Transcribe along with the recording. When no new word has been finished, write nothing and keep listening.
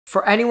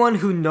For anyone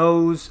who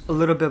knows a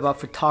little bit about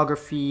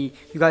photography,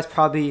 you guys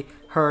probably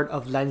heard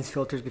of lens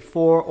filters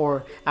before,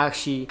 or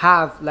actually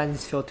have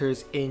lens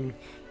filters in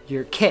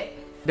your kit.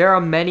 There are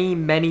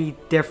many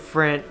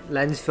different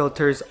lens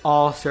filters,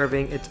 all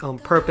serving its own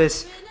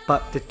purpose,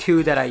 but the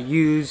two that I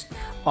used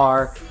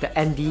are the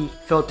ND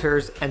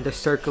filters and the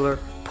circular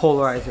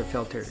polarizer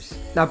filters.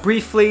 Now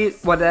briefly,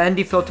 what the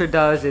ND filter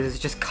does is it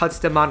just cuts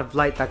the amount of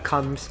light that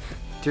comes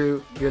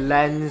through your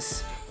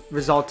lens,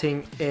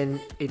 resulting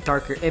in a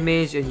darker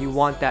image, and you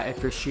want that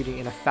if you're shooting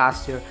in a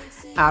faster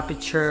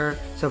aperture.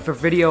 So for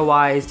video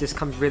wise, this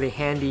comes really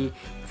handy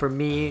for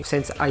me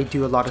since I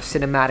do a lot of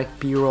cinematic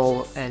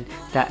b-roll and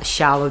that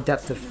shallow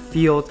depth of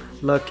field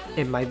look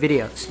in my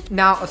videos.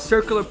 Now a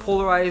circular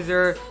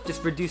polarizer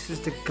just reduces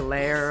the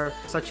glare,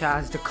 such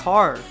as the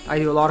car. I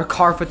do a lot of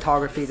car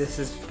photography. This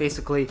is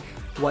basically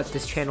what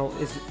this channel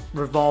is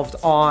revolved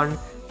on,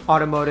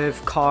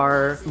 automotive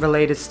car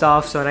related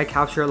stuff. So I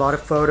capture a lot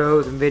of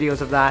photos and videos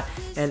of that,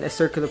 and a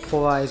circular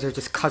polarizer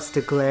just cuts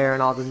the glare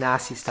and all the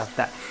nasty stuff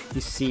that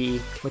you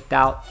see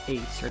without a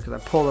circular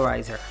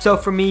polarizer. So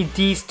for me,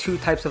 these two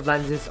types of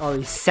lenses are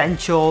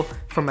essential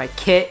for my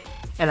kit,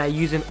 and I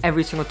use them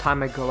every single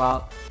time I go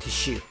out to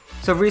shoot.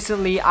 So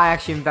recently I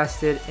actually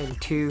invested in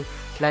two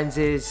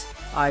lenses.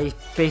 I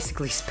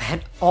basically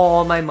spent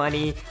all my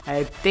money.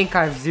 I think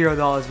I have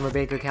 $0 in my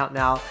bank account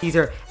now. These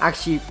are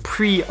actually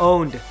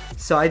pre-owned,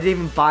 so I didn't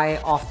even buy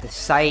it off the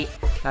site.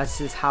 That's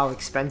just how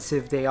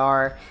expensive they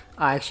are.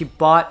 I actually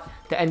bought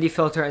the ND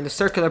filter and the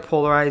circular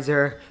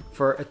polarizer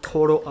for a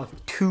total of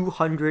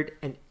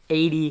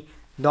 $280.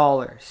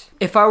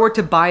 If I were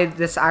to buy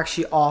this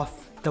actually off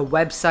the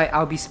website,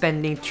 I'll be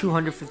spending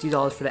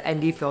 $250 for the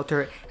ND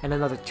filter and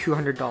another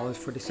 $200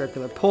 for the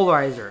circular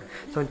polarizer.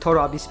 So in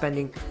total, I'll be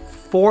spending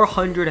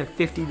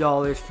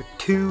 $450 for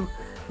two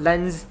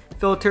lens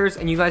filters.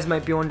 And you guys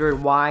might be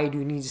wondering, why do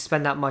you need to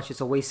spend that much?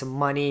 It's a waste of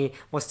money.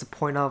 What's the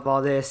point of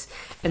all this?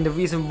 And the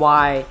reason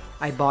why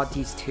I bought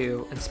these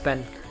two and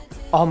spent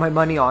all my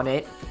money on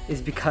it is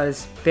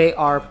because they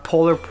are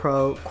Polar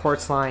Pro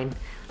quartz line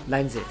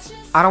lenses.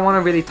 I don't want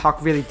to really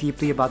talk really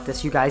deeply about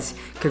this. You guys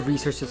could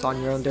research this on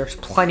your own. There's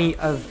plenty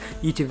of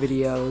YouTube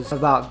videos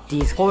about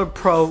these Polar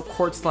Pro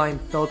quartz line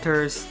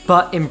filters,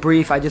 but in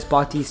brief, I just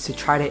bought these to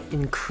try to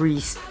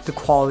increase the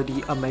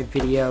quality of my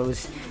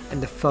videos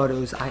and the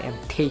photos I am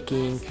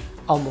taking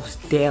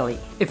almost daily.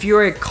 If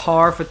you're a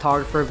car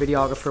photographer,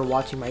 videographer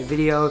watching my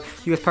video,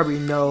 you guys probably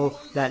know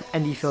that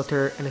ND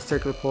filter and a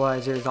circular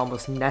polarizer is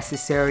almost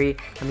necessary.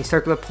 I mean,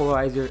 circular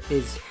polarizer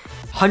is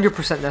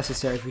 100%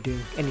 necessary if you're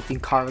doing anything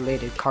car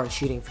related, car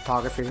shooting,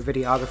 photography, or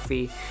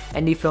videography.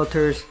 ND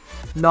filters,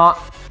 not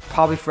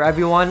probably for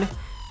everyone,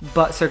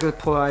 but circular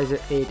polarizer,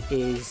 it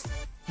is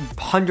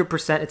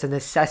 100%, it's a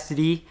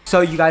necessity.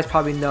 So you guys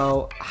probably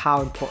know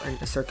how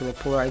important a circular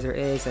polarizer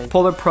is, and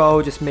Polar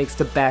Pro just makes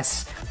the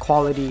best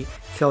quality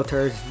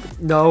filters.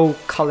 No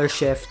color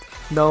shift,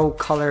 no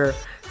color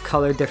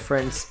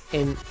difference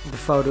in the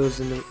photos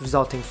and the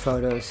resulting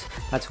photos.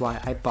 That's why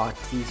I bought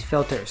these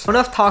filters.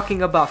 Enough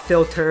talking about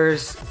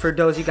filters. For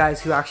those of you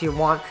guys who actually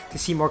want to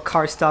see more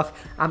car stuff,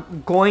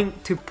 I'm going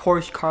to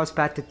Porsche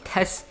Carlsbad to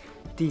test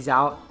these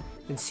out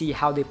and see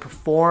how they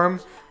perform.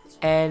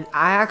 And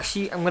I'm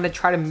gonna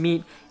try to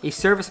meet a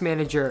service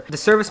manager. The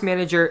service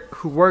manager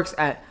who works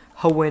at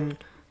Hohen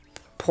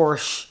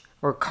Porsche,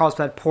 or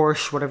Carlsbad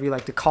Porsche, whatever you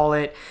like to call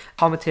it,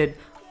 commented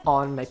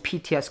on my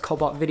PTS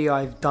Cobalt video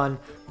I've done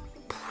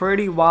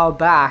pretty while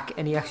back,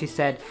 and he actually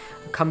said,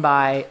 come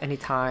by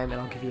anytime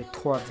and I'll give you a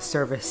tour of the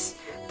service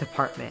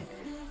department.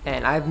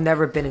 And I've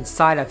never been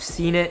inside. I've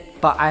seen it,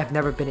 but I've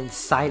never been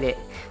inside it.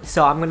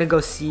 So I'm gonna go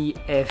see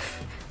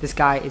if this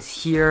guy is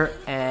here,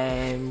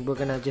 and we're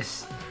gonna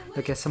just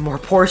look at some more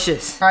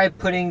Porsches. Try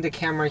putting the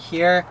camera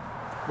here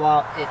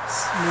while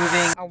it's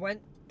moving. I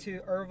went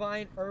to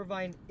Irvine.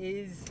 Irvine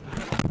is,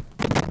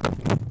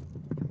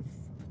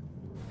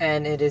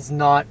 and it is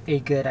not a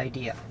good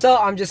idea. So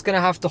I'm just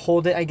gonna have to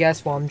hold it, I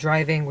guess, while I'm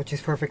driving, which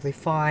is perfectly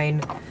fine.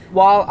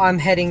 While I'm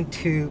heading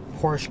to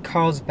Porsche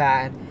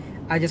Carlsbad,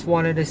 I just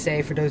wanted to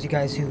say, for those of you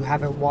guys who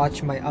haven't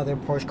watched my other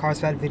Porsche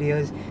Carlsbad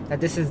videos, that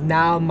this is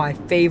now my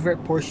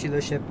favorite Porsche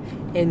dealership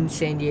in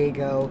San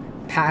Diego,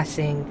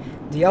 passing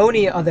the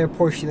only other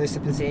Porsche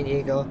dealership in San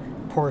Diego,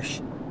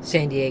 Porsche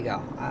San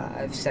Diego.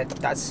 I've said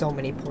that so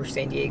many Porsche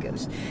San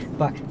Diegos,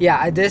 but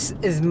yeah, this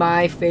is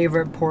my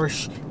favorite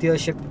Porsche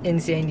dealership in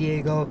San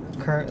Diego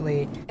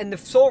currently, and the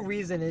sole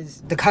reason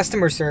is the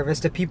customer service,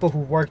 the people who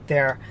work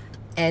there,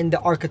 and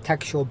the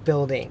architectural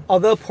building.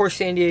 Although Porsche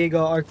San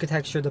Diego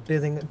architecture, the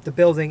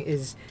building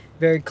is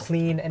very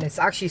clean, and it's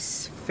actually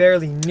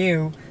fairly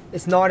new.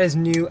 It's not as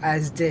new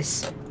as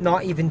this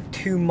not even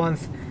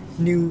 2-month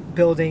new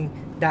building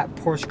that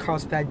Porsche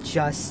Carlsbad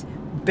just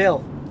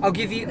built. I'll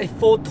give you a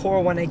full tour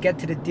when I get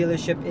to the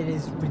dealership. It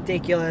is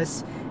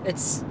ridiculous.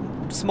 It's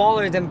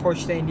smaller than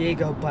Porsche San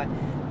Diego, but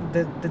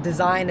the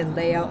design and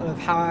layout of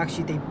how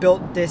actually they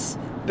built this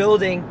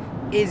building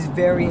is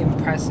very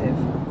impressive.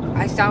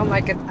 I sound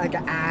like an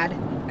ad.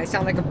 I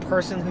sound like a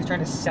person who's trying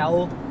to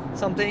sell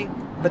something,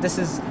 but this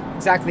is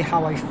exactly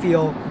how I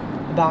feel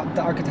about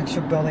the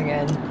architectural building,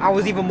 and I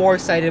was even more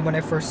excited when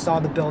I first saw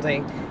the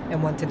building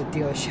and went to the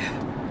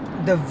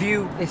dealership. The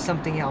view is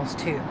something else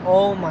too.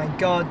 Oh my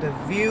god, the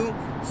view,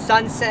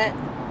 sunset,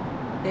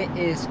 it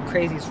is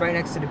crazy. It's right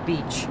next to the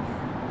beach.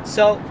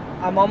 So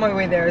I'm on my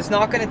way there. It's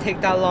not gonna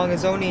take that long.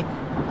 It's only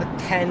a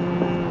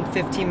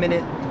 10-15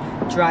 minute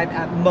drive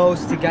at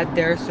most to get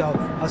there. So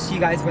I'll see you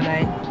guys when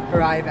I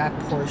arrive at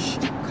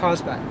Porsche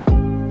Carlsbad.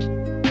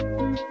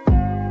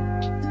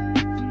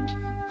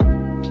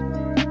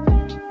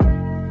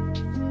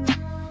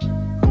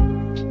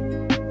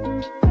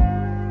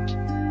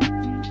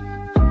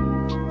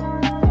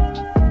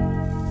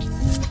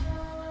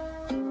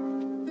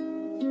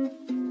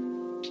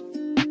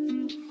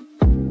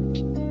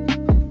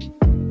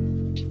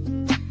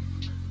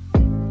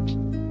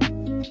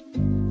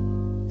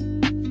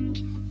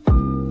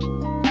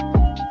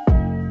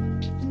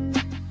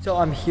 So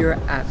I'm here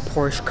at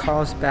Porsche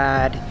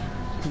Carlsbad.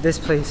 This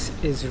place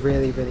is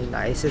really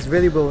nice. It's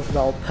really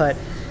well put.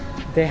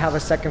 They have a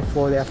second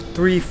floor. They have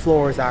 3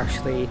 floors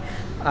actually.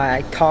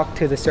 I talked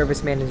to the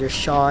service manager,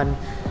 Sean.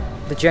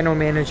 The general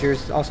manager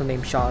is also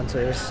named Sean. So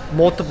there's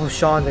multiple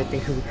Seans I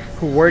think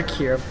who work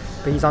here.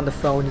 But he's on the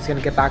phone. He's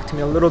gonna get back to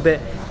me a little bit.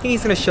 I think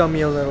he's gonna show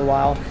me a little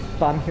while.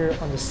 But I'm here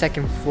on the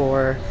second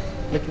floor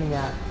looking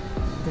at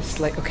this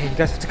like, okay, you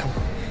guys have to come.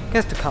 You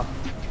guys have to come.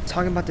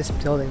 Talking about this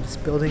building. This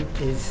building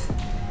is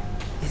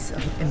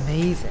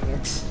amazing.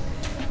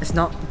 It's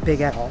not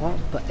big at all,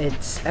 but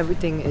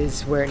everything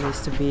is where it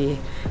needs to be.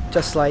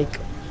 Just like,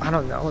 I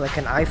don't know, like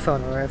an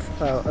iPhone or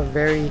a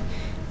very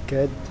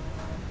good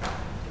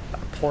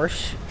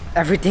Porsche.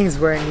 Everything's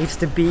where it needs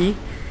to be.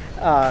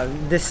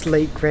 This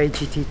late gray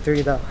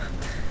GT3 though,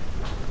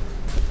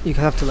 you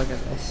have to look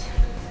at this.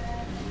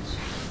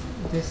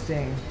 This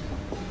thing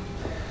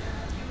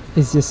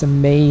is just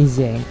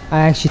amazing.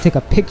 I actually took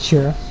a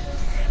picture.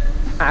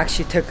 I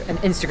actually took an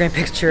Instagram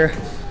picture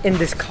in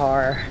this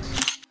car.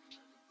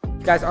 If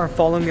you guys aren't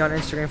following me on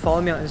Instagram, follow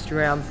me on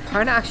Instagram. I'm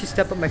trying to actually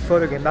step up my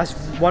photo game. That's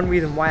one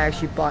reason why I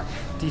actually bought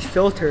these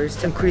filters,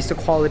 to increase the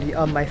quality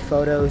of my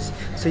photos.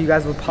 So you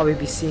guys will probably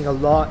be seeing a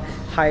lot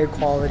higher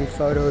quality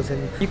photos,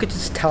 and you could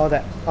just tell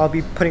that I'll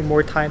be putting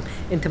more time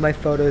into my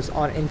photos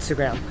on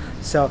Instagram.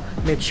 So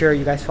make sure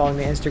you guys follow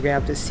me on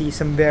Instagram to see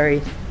some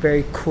very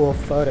cool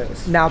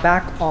photos. Now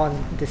back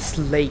on this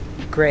late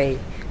gray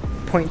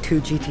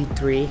 0.2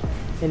 GT3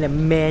 in a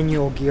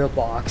manual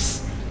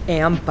gearbox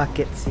and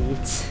bucket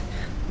seats.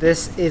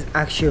 This is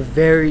actually a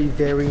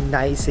very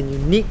nice and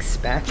unique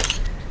spec.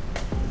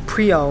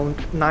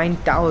 Pre-owned,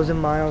 9,000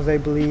 miles I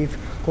believe,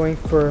 going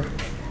for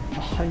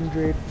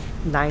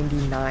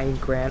 199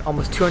 grand,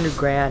 almost 200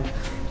 grand.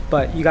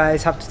 But you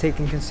guys have to take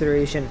in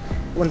consideration,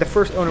 when the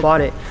first owner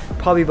bought it,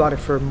 probably bought it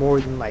for more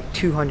than like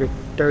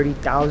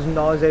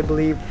 $230,000 I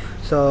believe.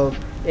 So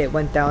it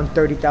went down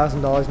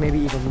 $30,000, maybe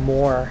even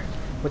more,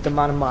 with the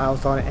amount of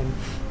miles on it and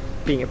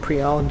being a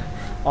pre-owned,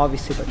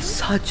 obviously. But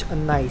such a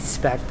nice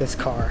spec, this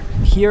car.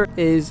 Here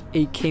is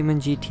a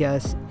Cayman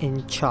GTS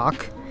in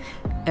chalk,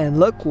 and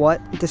look what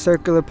the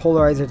circular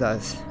polarizer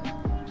does.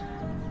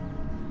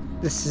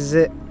 This is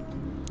it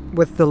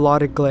with the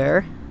lot of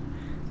glare,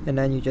 and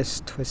then you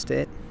just twist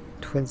the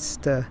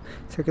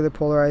circular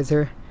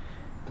polarizer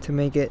to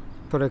make it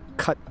sort of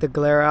cut the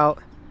glare out.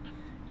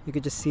 You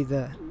could just see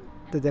the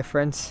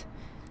difference.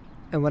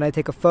 And when I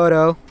take a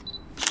photo,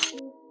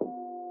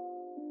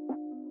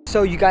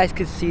 so you guys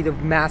could see the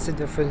massive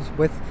difference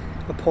with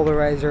a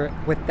polarizer.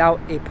 Without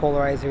a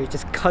polarizer, it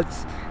just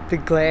cuts the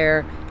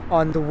glare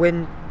on the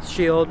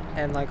windshield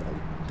and like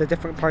the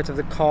different parts of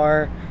the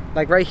car.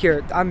 Like right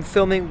here, I'm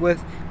filming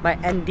with my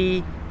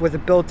ND with a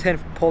built-in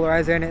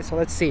polarizer in it. So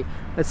let's see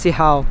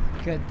how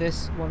good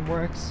this one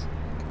works.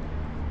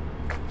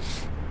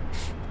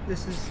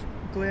 This is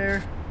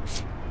glare,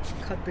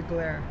 cut the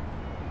glare.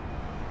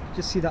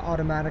 Just see that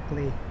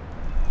automatically.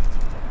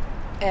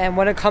 And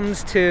when it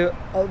comes to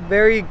a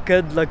very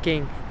good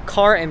looking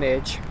car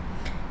image,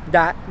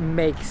 that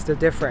makes the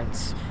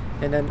difference.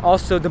 And then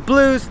also the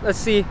blues,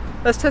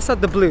 let's test out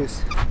the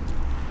blues.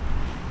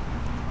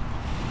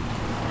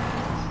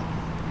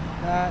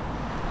 That.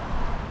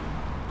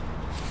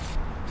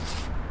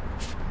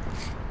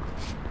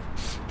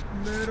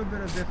 Little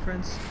bit of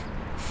difference.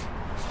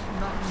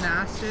 Not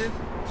massive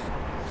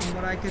from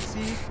what I could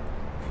see,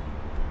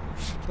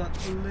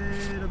 but a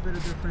little bit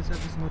of difference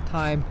every single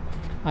time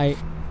I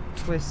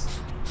twist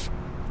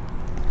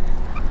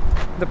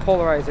the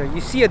polarizer.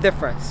 You see a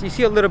difference. You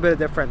see a little bit of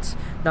difference.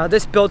 Now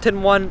this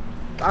built-in one,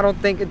 I don't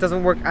think it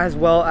doesn't work as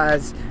well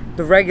as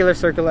the regular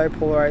circular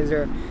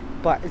polarizer,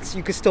 but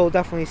you can still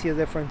definitely see the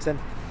difference. And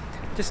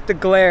just the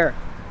glare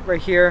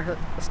right here.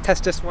 Let's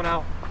test this one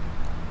out.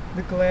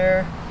 The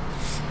glare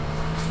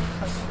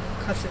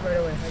cuts it right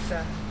away like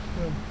that.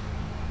 Boom.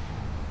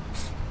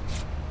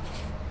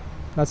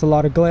 That's a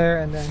lot of glare,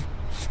 and then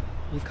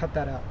you cut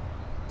that out.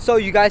 So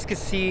you guys can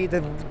see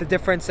the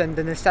difference and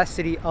the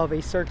necessity of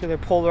a circular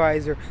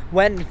polarizer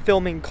when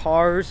filming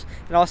cars,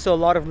 and also a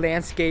lot of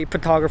landscape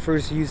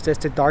photographers use this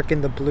to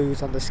darken the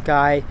blues on the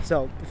sky.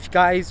 So if you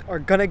guys are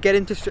gonna get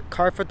into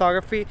car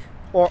photography,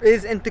 or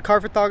is into car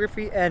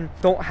photography and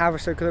don't have a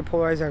circular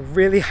polarizer, I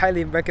really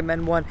highly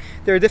recommend one.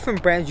 There are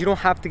different brands. You don't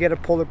have to get a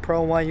Polar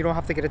Pro one. You don't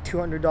have to get a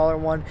 $200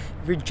 one.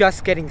 If you're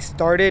just getting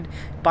started,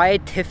 buy a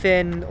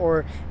Tiffin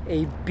or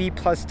a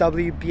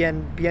B+W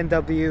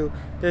BMW.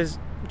 There's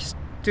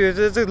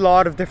a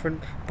lot of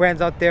different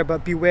brands out there,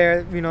 but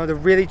beware, you know, the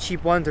really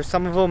cheap ones, or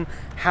some of them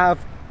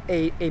have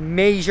a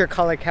major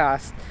color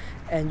cast,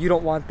 and you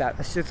don't want that.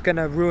 That's just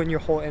gonna ruin your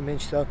whole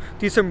image. So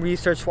do some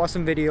research, watch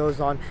some videos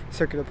on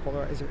circular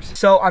polarizers.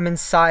 So I'm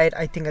inside,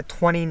 I think, a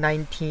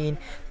 2019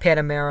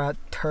 Panamera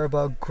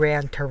Turbo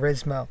Gran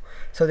Turismo.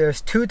 So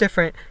there's two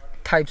different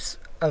types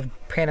of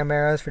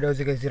Panameras, for those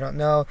of you guys who don't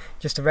know.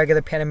 Just the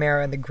regular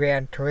Panamera and the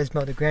Gran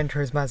Turismo. The Gran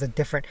Turismo has a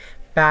different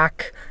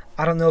back.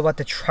 I don't know about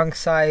the trunk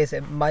size.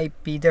 It might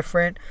be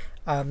different.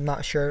 I'm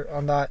not sure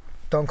on that.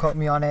 Don't quote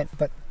me on it.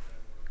 But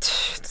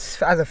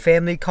as a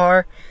family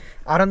car,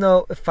 I don't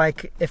know if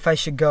I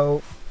should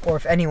go, or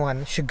if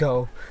anyone should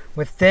go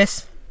with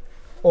this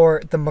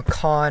or the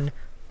Macan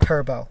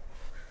Turbo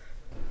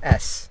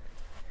S.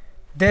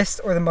 This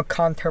or the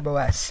Macan Turbo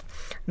S.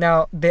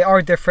 Now, they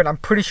are different. I'm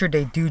pretty sure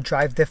they do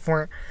drive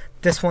different.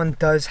 This one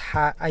does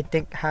I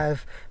think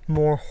have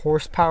more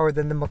horsepower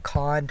than the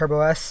Macan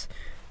Turbo S.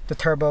 The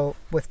turbo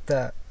with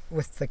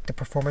like the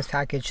performance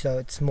package, so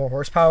it's more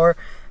horsepower.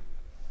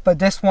 But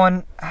this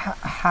one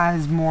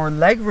has more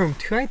leg room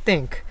too, I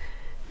think.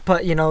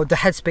 But you know, the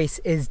headspace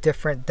is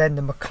different than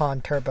the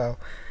Macan Turbo.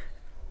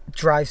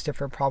 Drives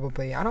different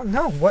probably. I don't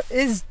know. What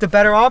is the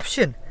better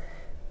option?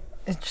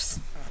 It's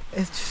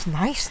just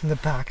nice in the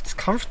back. It's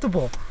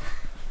comfortable.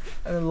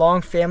 A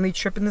long family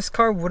trip in this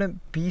car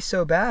wouldn't be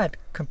so bad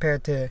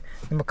compared to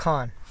the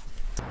Macan.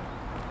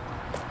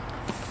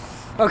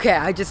 Okay,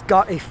 I just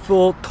got a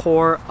full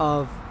tour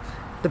of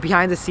the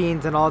behind the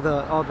scenes and all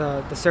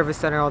the service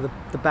center, all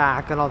the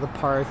back and all the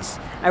parts,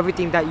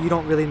 everything that you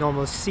don't really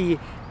normally see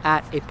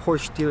at a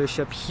Porsche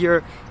dealership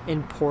here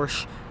in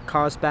Porsche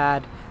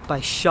Carlsbad by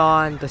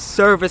Sean, the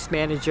service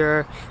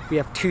manager. We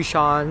have two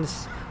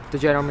Seans, the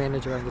general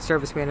manager and the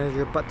service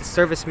manager, but the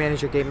service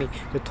manager gave me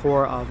the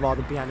tour of all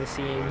the behind the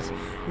scenes.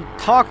 We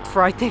talked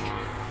for I think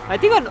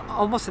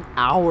almost an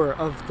hour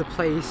of the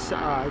place.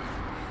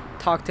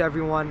 Talk to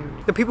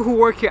everyone. The people who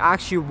work here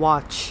actually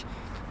watch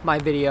my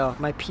video,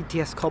 my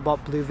PTS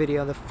Cobalt Blue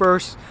video, the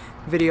first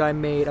video I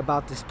made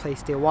about this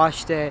place. They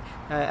watched it.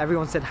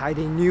 Everyone said hi.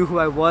 They knew who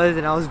I was,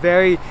 and I was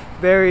very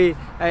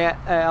I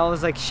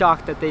was like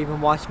shocked that they even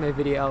watched my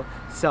video.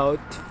 So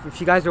if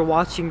you guys are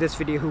watching this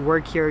video who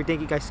work here, thank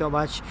you guys so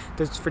much.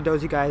 For those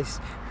of you guys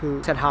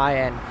who said hi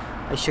and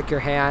I shook your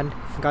hand,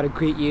 got to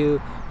greet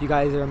you. You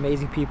guys are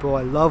amazing people.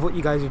 I love what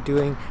you guys are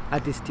doing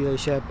at this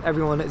dealership.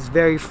 Everyone is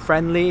very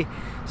friendly.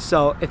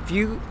 So if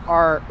you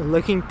are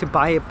looking to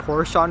buy a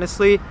Porsche,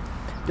 honestly,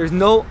 there's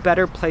no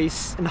better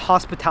place in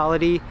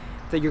hospitality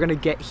that you're gonna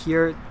get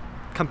here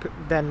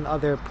than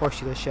other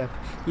Porsche dealership.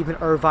 Even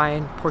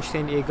Irvine, Porsche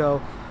San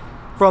Diego.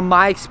 From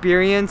my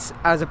experience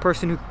as a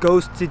person who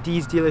goes to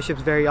these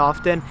dealerships very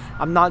often,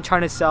 I'm not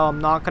trying to sell, I'm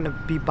not gonna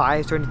be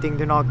biased or anything.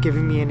 They're not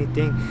giving me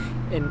anything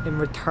in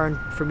return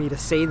for me to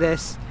say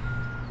this.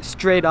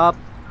 Straight up,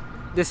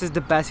 this is the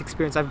best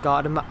experience I've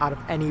gotten out of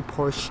any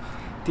Porsche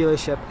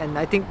dealership, and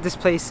I think this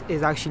place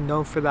is actually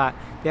known for that.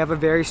 They have a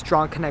very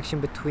strong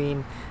connection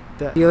between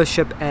the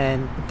dealership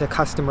and the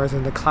customers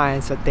and the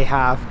clients that they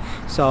have.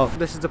 So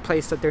this is the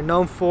place that they're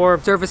known for.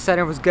 Service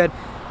center was good.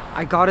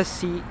 I got to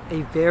see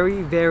a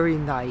very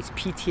nice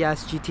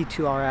PTS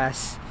GT2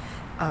 RS.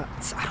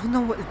 I don't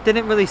know what, it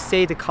didn't really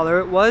say the color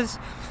it was.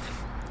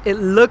 It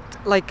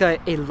looked like a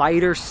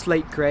lighter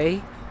slate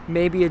gray,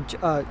 maybe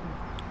a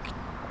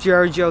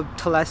Giorgio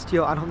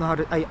Telestio. I don't know how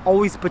to, I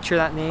always butcher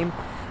that name.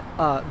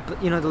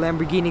 But you know, the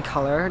Lamborghini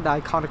color, the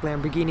iconic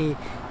Lamborghini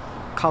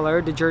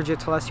color, the Giorgio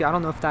Telestio. I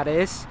don't know if that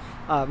is.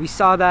 We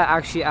saw that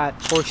actually at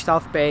Porsche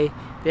South Bay.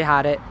 They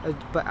had it,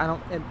 but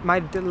it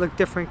might look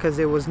different because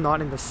it was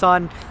not in the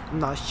sun. I'm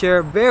not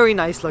sure. Very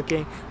nice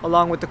looking,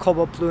 along with the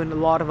Cobalt Blue and a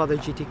lot of other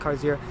GT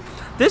cars here.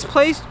 This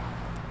place,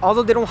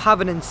 although they don't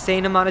have an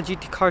insane amount of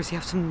GT cars, they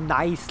have some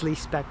nicely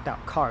spec'd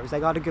out cars.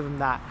 I gotta give them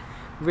that.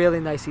 Really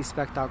nicely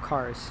spec'd out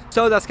cars.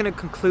 So that's gonna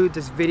conclude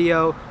this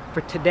video for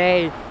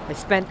today. I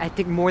spent, I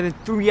think, more than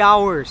 3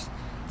 hours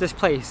at this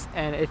place,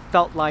 and it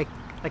felt like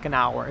an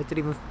hour. It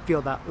didn't even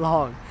feel that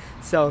long.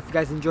 So if you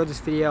guys enjoyed this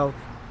video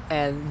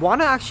and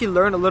want to actually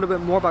learn a little bit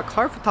more about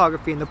car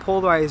photography and the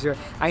polarizer,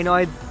 I know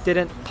I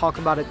didn't talk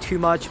about it too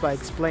much, but I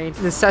explained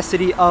the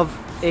necessity of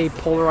a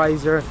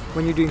polarizer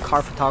when you're doing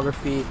car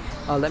photography.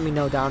 Let me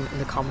know down in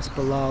the comments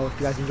below. If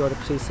you guys enjoyed it,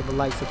 please leave a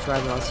like,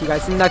 subscribe, and I'll see you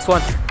guys in the next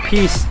one.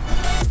 Peace.